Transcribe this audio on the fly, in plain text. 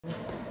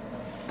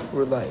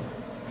We're live.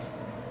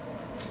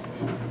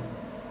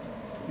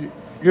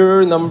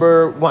 You're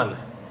number 1.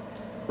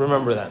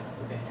 Remember that.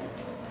 Okay.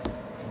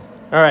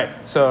 All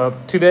right. So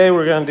today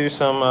we're gonna do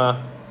some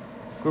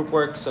group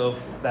work. So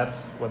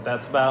that's what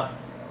that's about.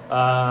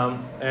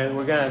 And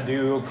we're gonna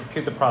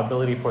compute the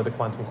probability for the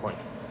quantum coin.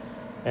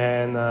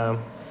 And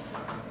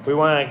we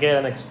want to get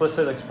an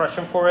explicit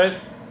expression for it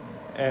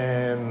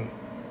and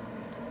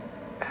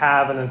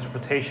have an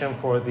interpretation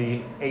for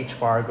the h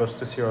bar goes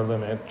to 0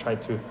 limit. Try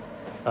to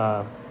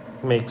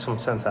make some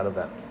sense out of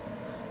that.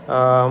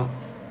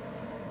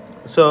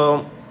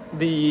 So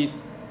the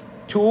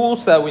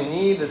tools that we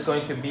need is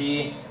going to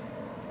be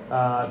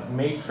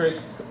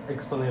matrix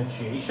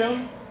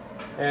exponentiation.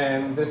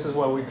 And this is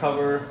what we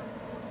cover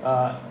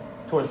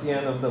towards the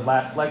end of the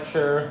last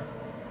lecture.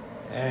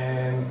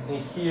 And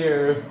in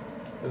here,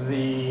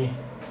 the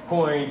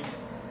point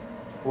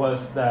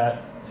was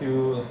that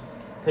to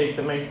take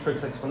the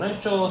matrix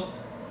exponential,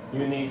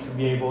 you need to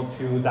be able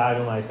to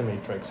diagonalize the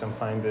matrix and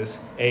find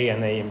this A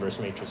and A inverse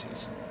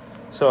matrices.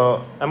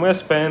 So I'm going to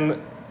spend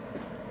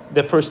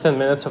the first 10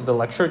 minutes of the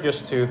lecture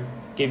just to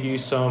give you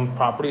some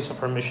properties of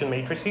Hermitian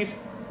matrices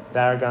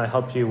that are going to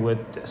help you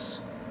with this.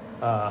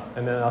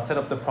 And then I'll set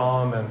up the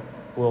problem and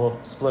we'll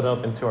split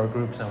up into our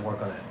groups and work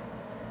on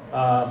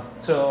it.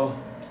 So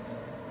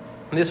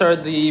these are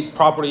the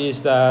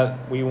properties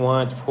that we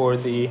want for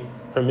the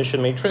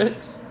Hermitian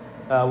matrix.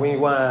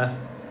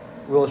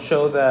 We'll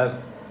show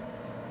that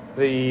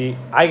the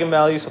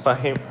eigenvalues of a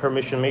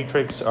Hermitian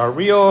matrix are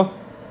real,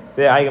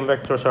 the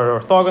eigenvectors are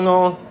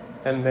orthogonal,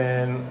 and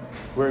then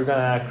we're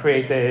gonna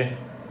create the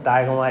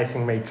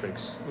diagonalizing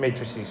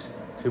matrices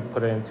to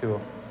put it into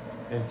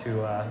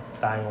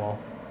diagonal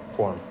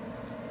form.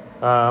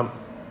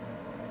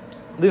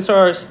 These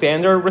are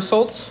standard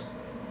results,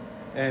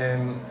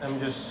 and I'm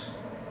just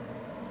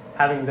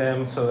having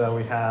them so that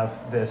we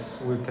have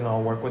this, we can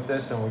all work with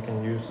this and we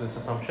can use these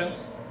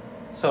assumptions.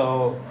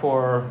 So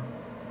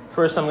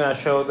first I'm going to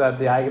show that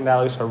the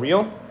eigenvalues are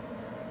real.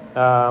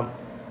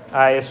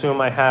 I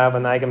assume I have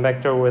an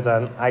eigenvector with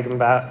an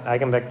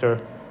eigenvector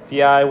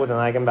vi with an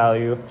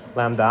eigenvalue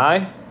lambda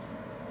I.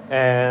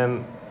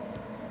 And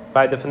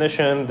by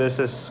definition, this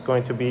is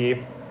going to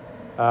be,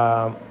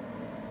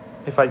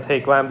 if I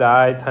take lambda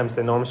I times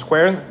the norm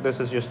squared, this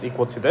is just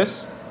equal to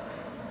this.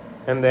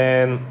 And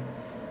then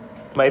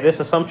by this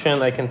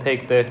assumption, I can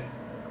take the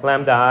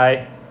lambda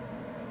I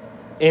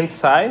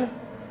inside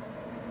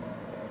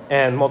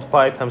and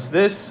multiply it times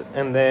this,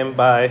 and then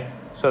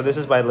so this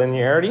is by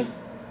linearity.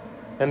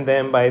 And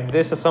then by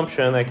this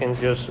assumption, I can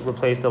just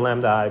replace the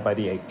lambda I by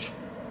the h.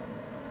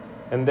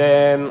 And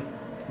then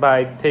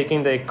by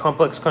taking the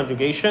complex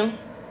conjugation,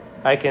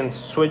 I can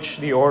switch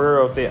the order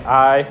of the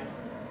I,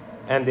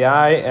 and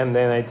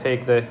then I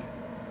take the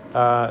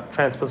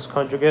transpose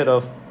conjugate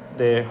of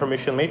the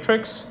Hermitian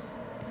matrix.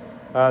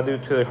 Due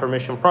to the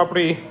Hermitian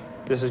property,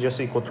 this is just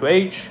equal to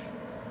h.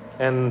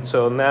 And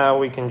so now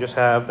we can just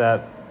have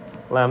that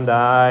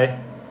lambda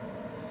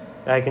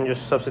I can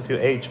just substitute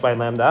h by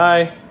lambda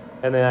I,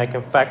 and then I can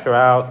factor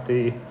out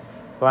the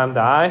lambda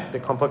I, the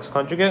complex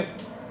conjugate.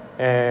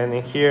 And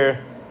in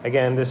here,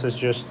 again, this is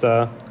just,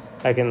 I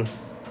can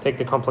take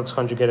the complex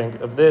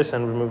conjugate of this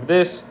and remove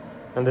this,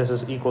 and this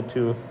is equal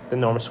to the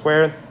norm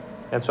squared.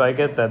 And so I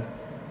get that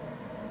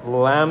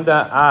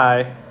lambda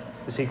I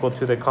is equal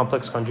to the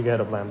complex conjugate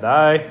of lambda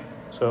I.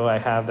 So I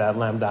have that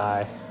lambda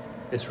I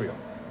is real.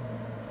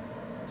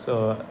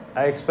 So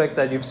I expect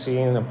that you've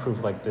seen a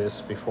proof like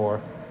this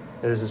before.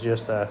 This is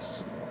just a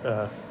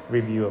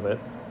review of it.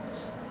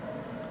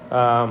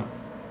 Now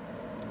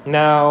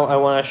I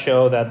want to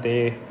show that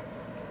the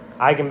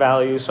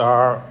eigenvalues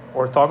are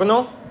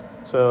orthogonal.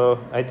 So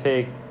I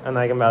take an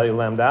eigenvalue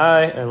lambda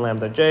I and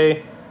lambda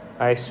j.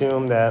 I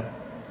assume that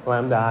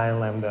lambda I and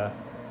lambda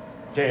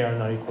j are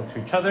not equal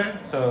to each other.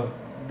 So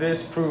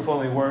this proof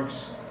only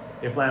works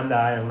if lambda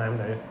I and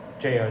lambda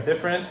j are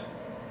different.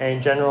 And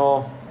in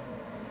general,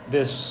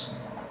 this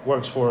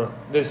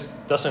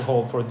doesn't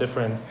hold for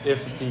different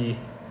if the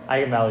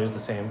eigenvalue is the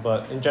same.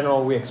 But in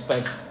general, we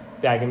expect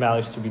the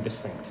eigenvalues to be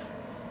distinct,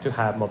 to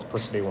have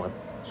multiplicity 1,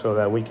 so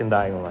that we can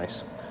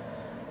diagonalize.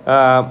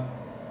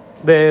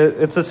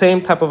 It's the same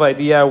type of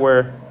idea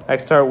where I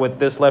start with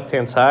this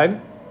left-hand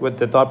side with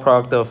the dot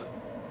product of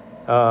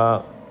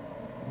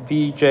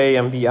Vj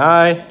and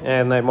Vi,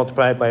 and I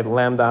multiply it by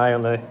lambda I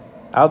on the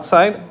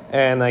outside,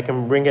 and I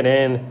can bring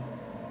it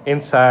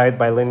inside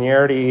by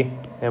linearity,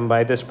 and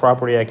by this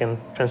property I can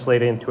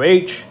translate it into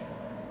h.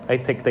 I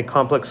take the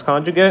complex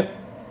conjugate,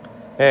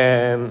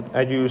 and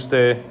I use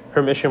the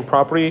Hermitian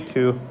property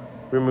to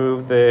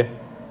remove the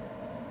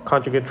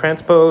conjugate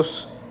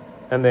transpose,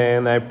 and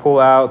then I pull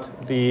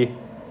out the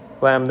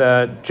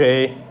lambda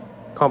j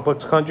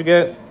complex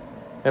conjugate,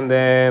 and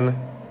then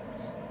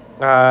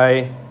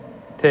I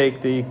take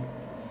the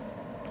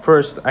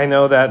first, I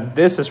know that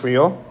this is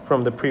real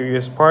from the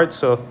previous part,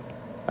 so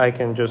I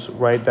can just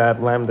write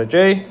that lambda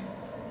j,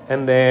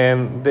 and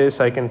then this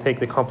I can take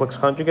the complex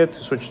conjugate to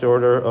switch the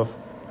order of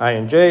I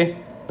and j,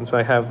 and so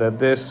I have that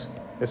this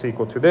is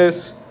equal to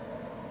this.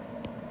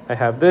 I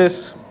have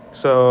this,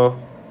 so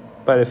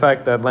by the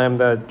fact that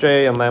lambda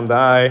j and lambda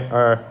I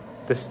are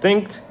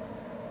distinct,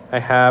 I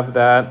have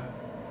that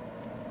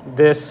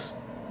this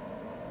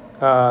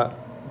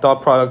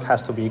dot product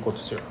has to be equal to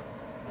 0.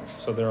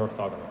 So they're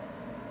orthogonal.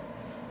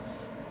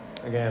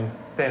 Again,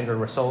 standard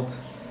result,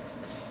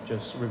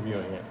 just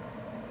reviewing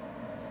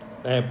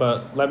it.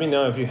 But let me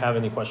know if you have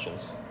any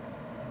questions.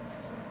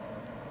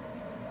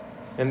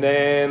 And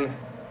then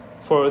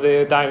for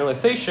the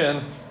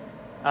diagonalization,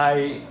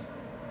 I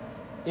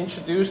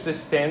introduced the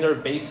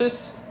standard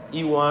basis,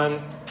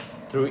 E1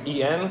 through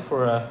En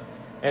for a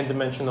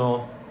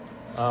n-dimensional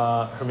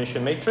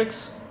Hermitian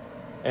matrix.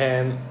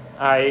 And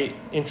I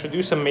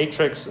introduce a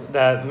matrix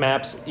that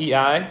maps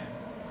EI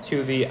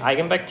to the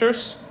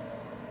eigenvectors.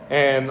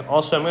 And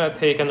also I'm going to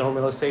take a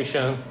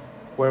normalization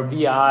where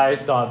vi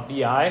dot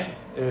vi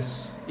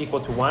is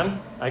equal to 1.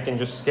 I can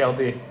just scale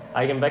the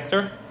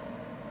eigenvector.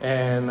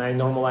 And I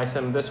normalize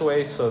them this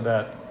way so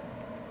that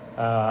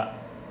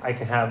I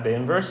can have the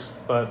inverse.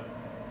 But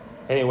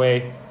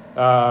anyway,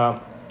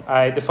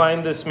 I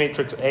define this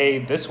matrix A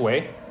this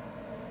way.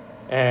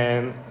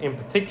 And in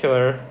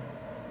particular,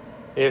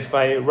 if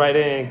I write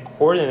it in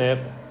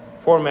coordinate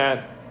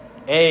format,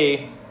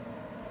 A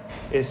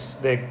is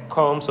the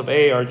columns of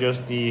A are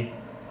just the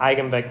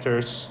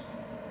eigenvectors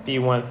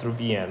v1 through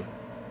vn,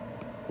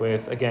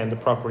 with, again, the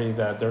property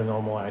that they're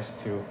normalized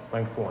to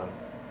length 1.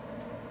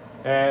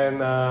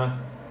 And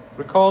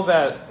recall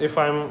that if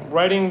I'm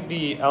writing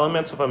the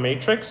elements of a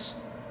matrix,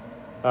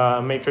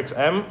 matrix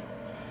M,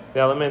 the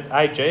element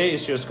ij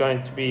is just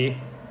going to be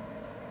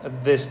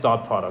this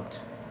dot product.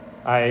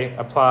 I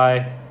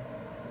apply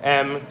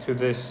M to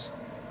this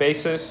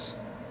basis,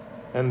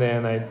 and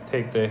then I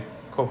take the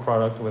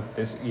coproduct with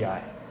this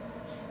EI.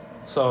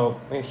 So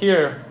in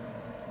here,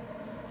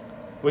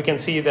 we can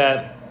see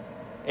that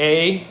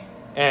A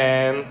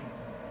and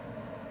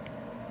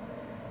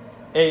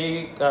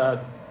A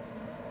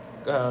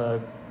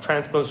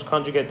transpose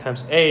conjugate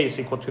times A is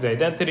equal to the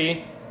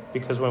identity,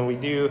 because when we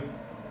do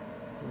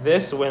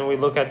this, when we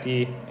look at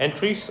the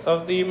entries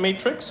of the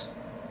matrix,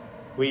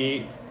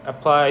 we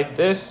apply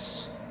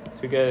this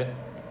to get,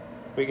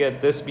 we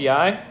get this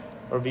VI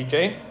or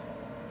VJ,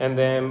 and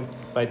then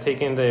by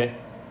taking the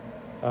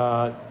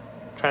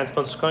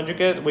transpose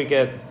conjugate, we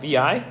get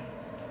VI,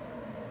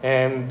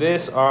 and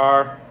this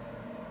are,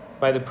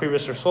 by the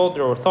previous result,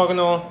 they're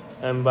orthogonal,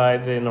 and by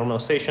the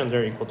normalization,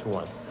 they're equal to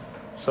 1.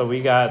 So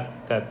we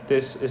got that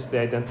this is the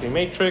identity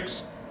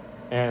matrix,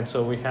 and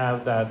so we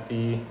have that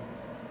the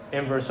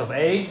inverse of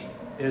A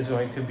is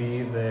going to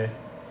be the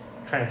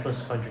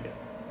transpose conjugate.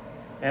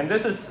 And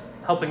this is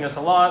helping us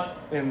a lot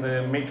in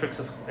the matrix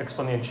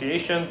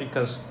exponentiation,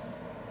 because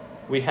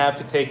we have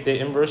to take the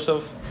inverse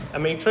of a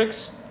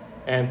matrix,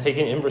 and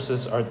taking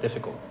inverses are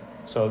difficult.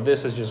 So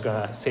this is just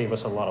going to save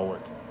us a lot of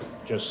work,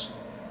 just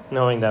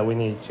knowing that we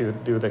need to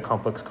do the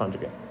complex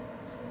conjugate.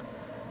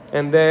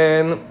 And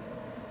then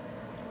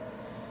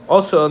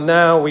also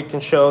now we can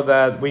show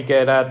that we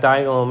get a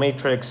diagonal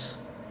matrix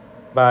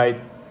by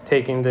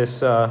taking this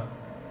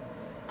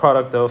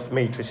product of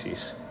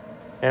matrices.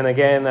 And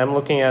again, I'm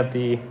looking at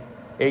the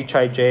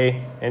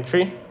Hij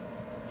entry.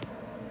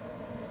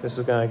 This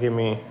is going to give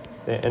me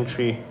the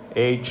entry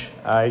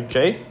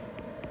Hij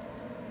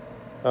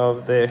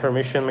of the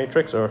Hermitian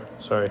matrix, or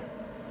sorry,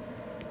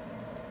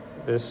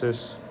 this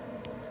is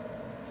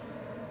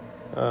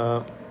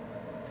the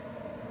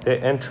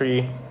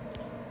entry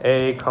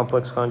A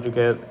complex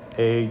conjugate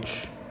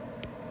H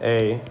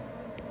A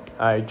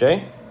I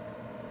J.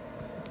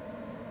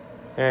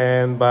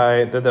 And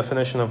by the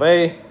definition of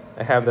A,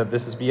 I have that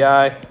this is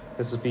VI,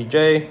 this is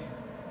VJ,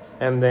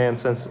 and then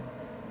since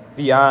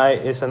VI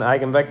is an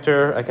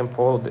eigenvector, I can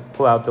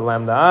pull out the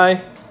lambda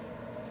I,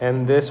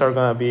 and these are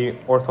going to be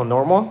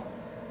orthonormal.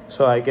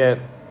 So I get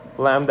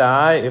lambda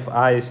I if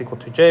I is equal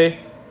to J,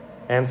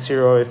 and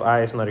 0 if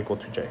I is not equal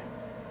to J.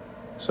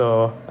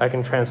 So I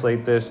can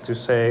translate this to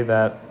say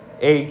that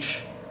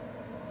H,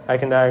 I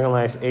can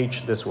diagonalize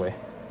H this way,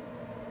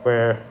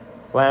 where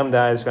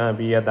lambda is going to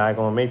be a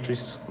diagonal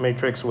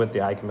matrix with the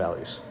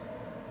eigenvalues.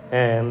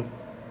 And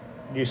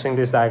using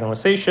this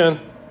diagonalization,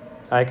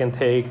 I can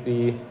take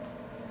the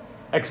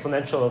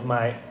exponential of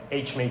my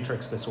H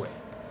matrix this way.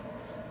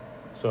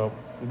 So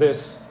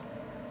this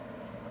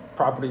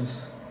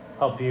properties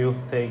help you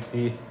take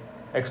the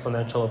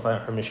exponential of a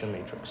Hermitian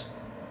matrix.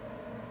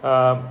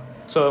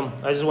 So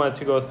I just wanted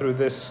to go through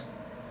this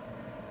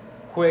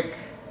quick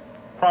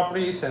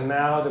properties, and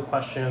now the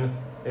question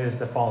is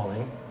the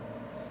following.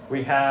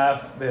 We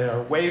have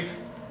the wave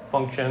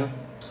function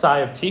psi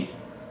of t,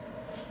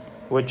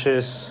 which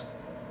is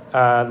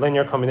a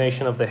linear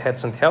combination of the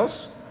heads and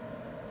tails.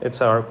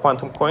 It's our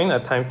quantum coin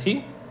at time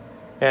t,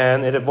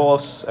 and it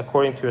evolves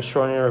according to a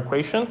Schrodinger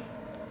equation.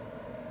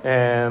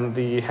 And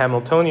the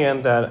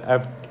Hamiltonian that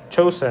I've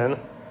chosen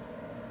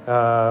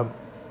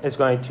is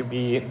going to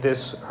be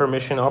this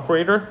Hermitian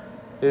operator,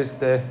 is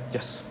the,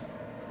 yes?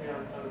 Yeah,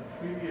 on the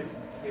previous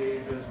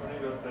page, I was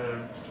wondering about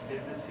the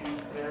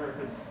indices there, if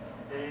it's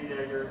A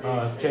dagger,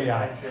 H, JI.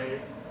 A, J.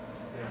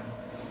 Yeah.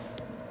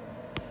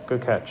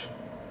 Good catch.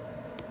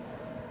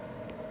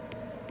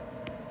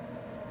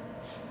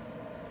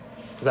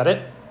 Is that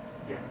it?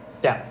 Yeah.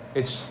 Yeah,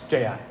 it's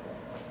Ji.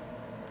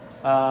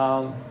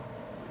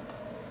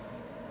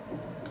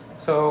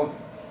 So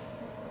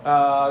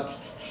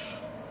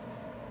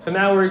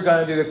now we're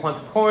going to do the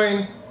quantum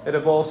coin. It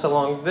evolves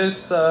along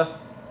this,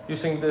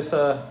 using this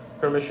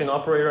permission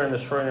operator and the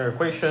Schrodinger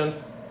equation.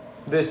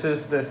 This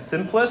is the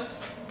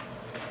simplest,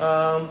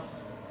 what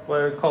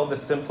we call the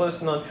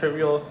simplest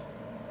non-trivial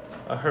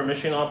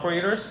Hermitian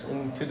operators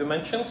in 2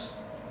 dimensions.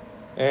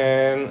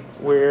 And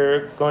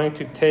we're going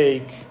to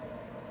take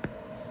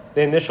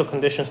the initial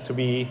conditions to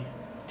be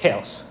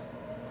tails.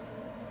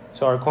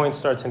 So our coin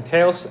starts in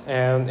tails,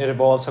 and it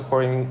evolves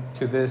according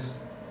to this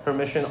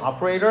permission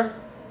operator.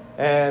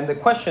 And the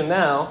question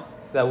now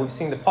that we've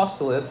seen the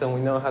postulates and we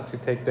know how to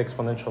take the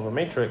exponential of a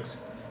matrix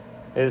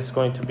is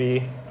going to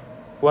be,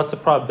 what's the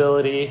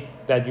probability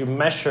that you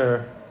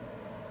measure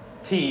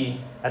t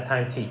at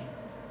time t,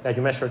 that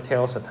you measure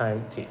tails at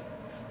time t?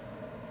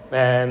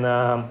 And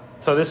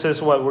so this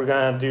is what we're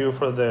going to do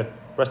for the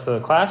rest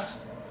of the class.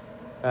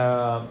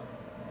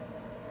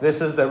 This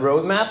is the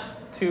roadmap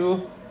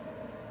to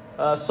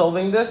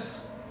solving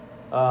this.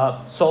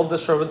 Solve the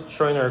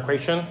Schrodinger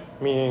equation,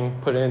 meaning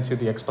put it into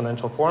the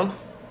exponential form,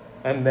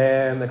 and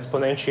then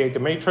exponentiate the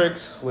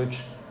matrix,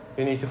 which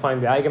you need to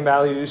find the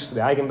eigenvalues, the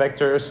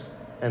eigenvectors,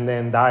 and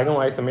then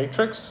diagonalize the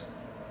matrix.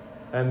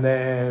 And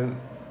then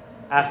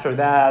after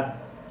that,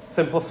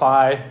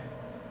 simplify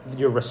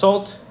your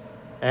result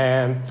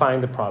and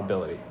find the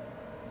probability.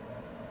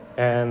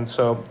 And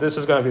so this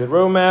is going to be the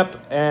roadmap.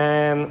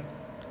 And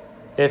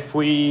if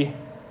I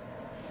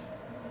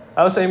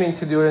was aiming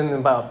to do it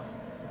in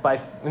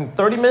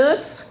 30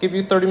 minutes, give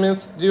you 30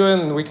 minutes to do it,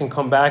 and we can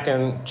come back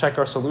and check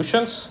our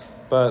solutions,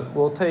 but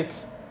we'll take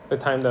the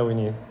time that we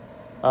need.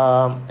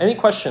 Any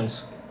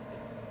questions?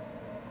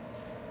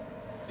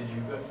 Did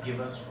you give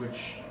us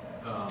which,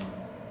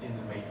 in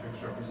the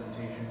matrix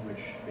representation,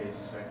 which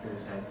basis vector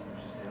is heads and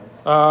which is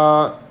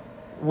tails?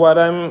 What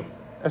I'm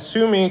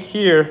assuming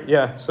here,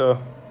 yeah, so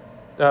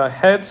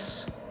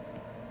heads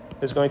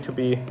is going to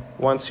be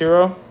 1,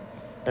 0,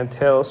 and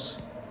tails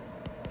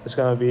is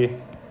going to be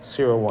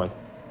 0, 1.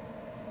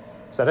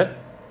 Is that it?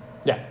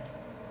 Yeah.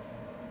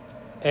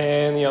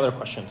 Any other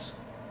questions?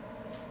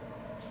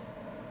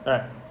 All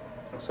right.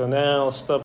 So now I'll stop